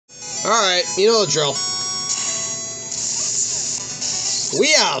Alright, you know the drill.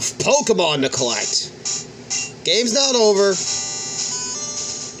 We have Pokemon to collect. Game's not over.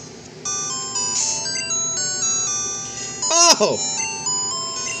 Oh!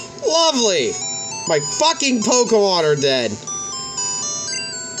 Lovely! My fucking Pokemon are dead.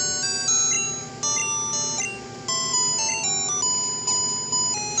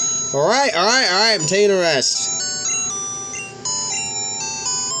 Alright, I'm taking a rest.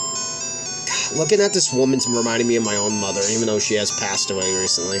 God, looking at this woman's reminding me of my own mother, even though she has passed away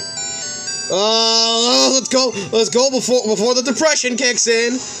recently. Let's go before the depression kicks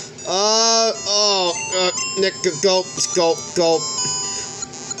in. Nick, go.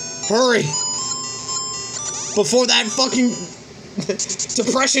 Hurry! Before that fucking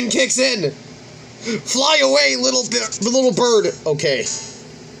depression kicks in! Fly away, little bird! Okay.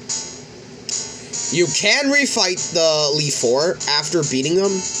 You can refight the Leaf 4 after beating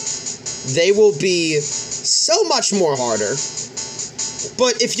them. They will be so much more harder.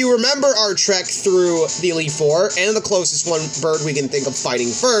 But if you remember our trek through the Elite Four, and the closest one bird we can think of fighting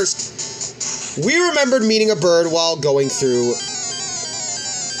first, we remembered meeting a bird while going through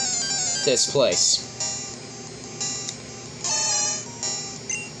this place.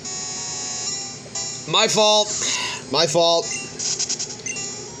 My fault.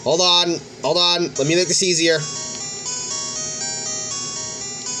 Hold on. Let me make this easier.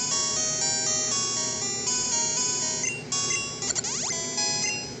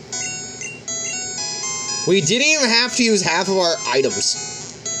 We didn't even have to use half of our items.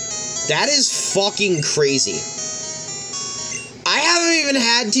 That is fucking crazy. I haven't even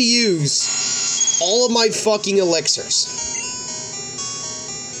had to use all of my fucking elixirs.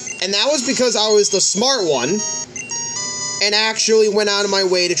 And that was because I was the smart one and actually went out of my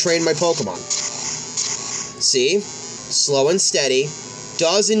way to train my Pokemon. See? Slow and steady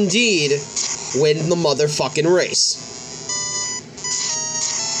does indeed win the motherfucking race.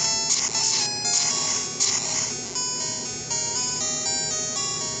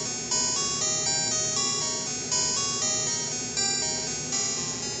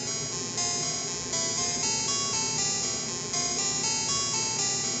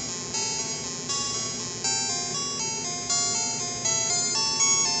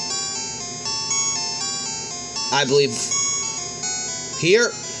 I believe here.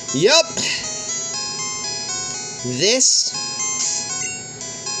 Yup. This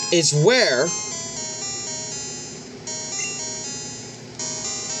is where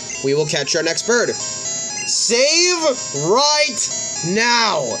we will catch our next bird. Save right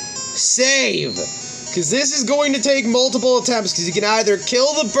now. Save. Because this is going to take multiple attempts, because you can either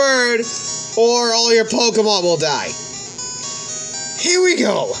kill the bird or all your Pokemon will die. Here we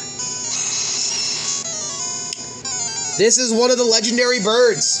go. This is one of the legendary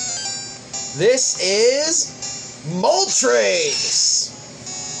birds. This is Moltres.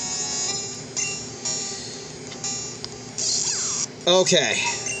 Okay.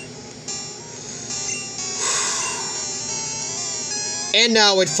 And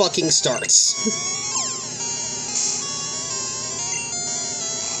now it fucking starts.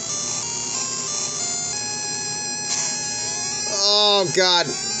 Oh, God.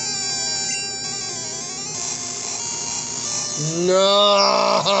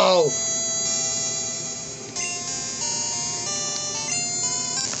 No!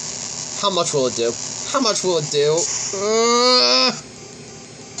 How much will it do? How much will it do?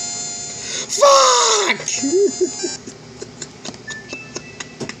 Fuck!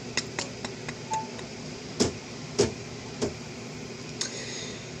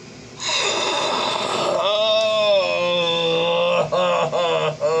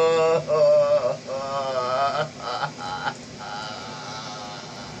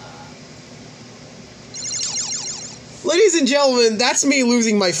 Ladies and gentlemen, that's me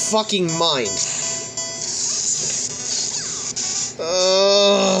losing my fucking mind.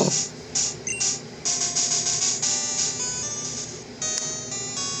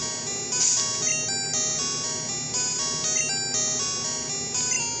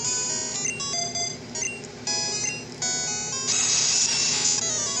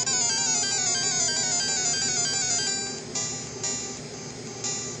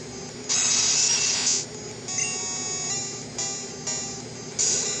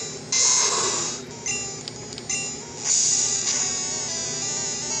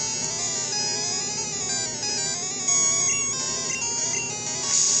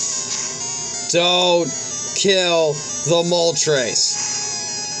 Don't kill the Moltres.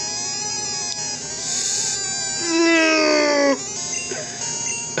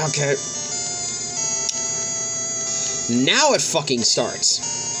 Okay. Now it fucking starts.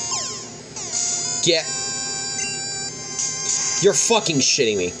 Get... You're fucking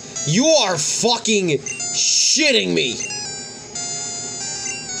shitting me. You are fucking shitting me.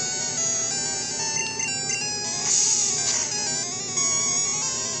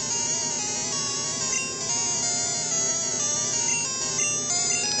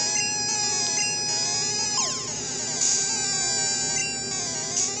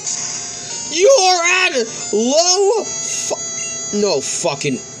 You're at low... No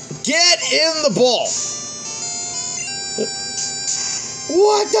fucking... Get in the ball.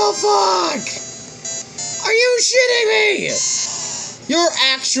 What the fuck? Are you shitting me? You're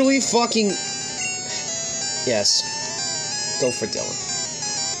actually fucking... Yes. Go for Dylan.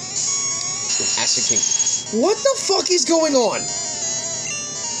 Acid King. What the fuck is going on?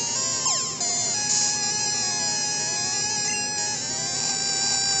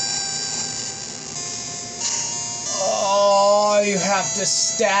 Oh, you have to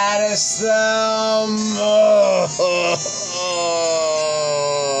status them.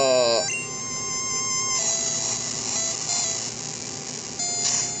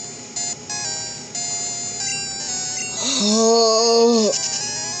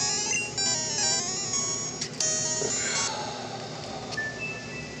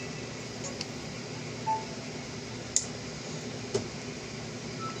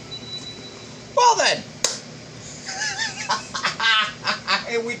 Well then.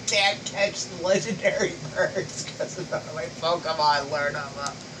 We can't catch the legendary birds because of my Pokemon learn them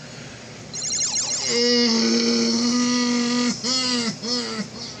up.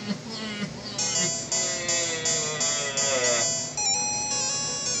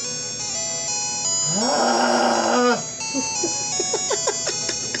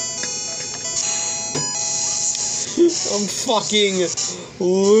 I'm fucking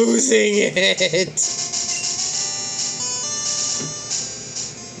losing it.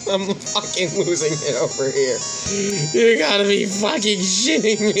 I'm fucking losing it over here. You gotta be fucking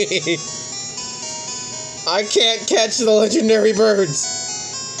shitting me. I can't catch the legendary birds.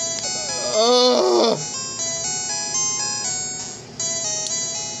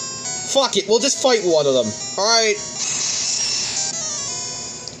 Fuck it, we'll just fight one of them. Alright.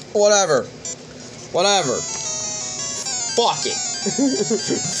 Whatever. Whatever. Fuck it.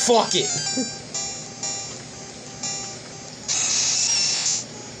 Fuck it.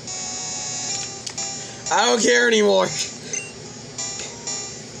 I don't care anymore.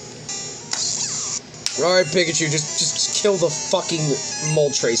 Alright, Pikachu, just kill the fucking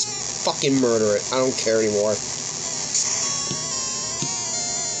Moltres. Fucking murder it. I don't care anymore.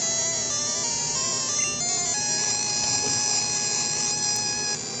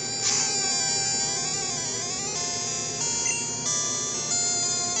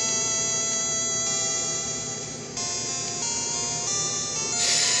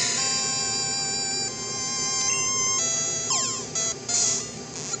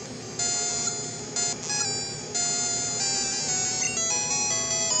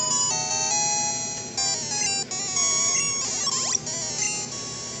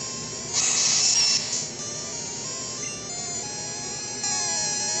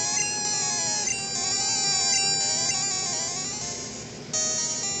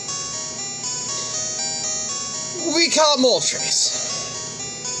 We caught Moltres.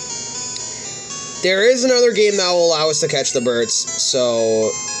 There is another game that will allow us to catch the birds, so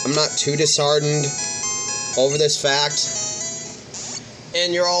I'm not too disheartened over this fact.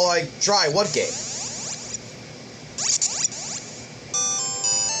 And you're all like, Dry, what game?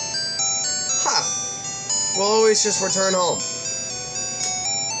 Huh. We'll always just return home.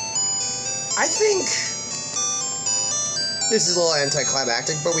 I think this is a little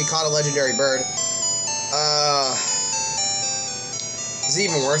anticlimactic, but we caught a legendary bird. Is it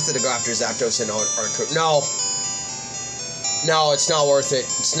even worth it to go after Zapdos and Articuno? No. No, it's not worth it.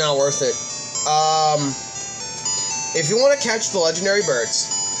 It's not worth it. If you want to catch the legendary birds,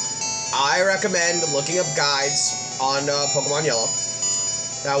 I recommend looking up guides on Pokemon Yellow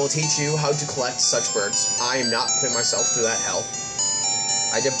that will teach you how to collect such birds. I am not putting myself through that hell.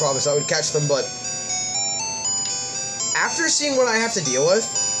 I did promise I would catch them, but after seeing what I have to deal with,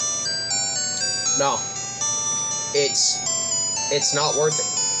 no. It's not worth it.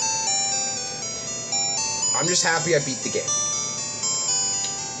 I'm just happy I beat the game.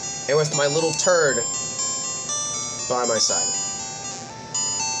 And with my little turd by my side.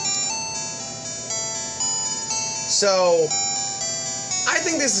 So, I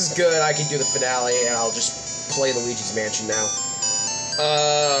think this is good. I can do the finale, and I'll just play Luigi's Mansion now.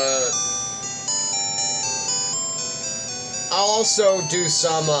 I'll also do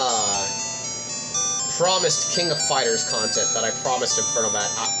some, promised King of Fighters content that I promised in front of that.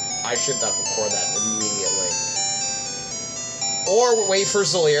 I I should record that immediately. Or wait for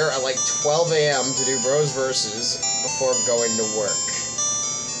Zalear at like 12 a.m. to do Bros Versus before going to work.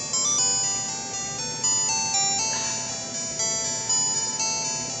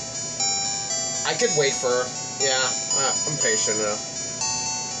 I could wait for her. Yeah, I'm patient enough.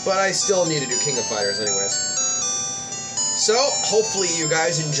 But I still need to do King of Fighters anyways. So, hopefully you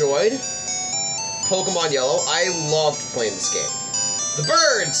guys enjoyed Pokemon Yellow. I loved playing this game. The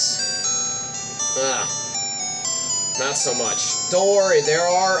birds! Not so much. Don't worry, there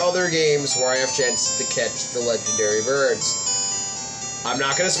are other games where I have chances to catch the legendary birds. I'm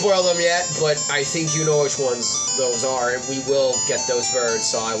not going to spoil them yet, but I think you know which ones those are, and we will get those birds,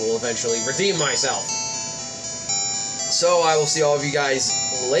 so I will eventually redeem myself. So I will see all of you guys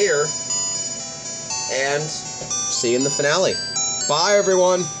later, and see you in the finale. Bye,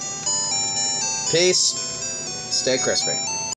 everyone. Peace. Stay crispy.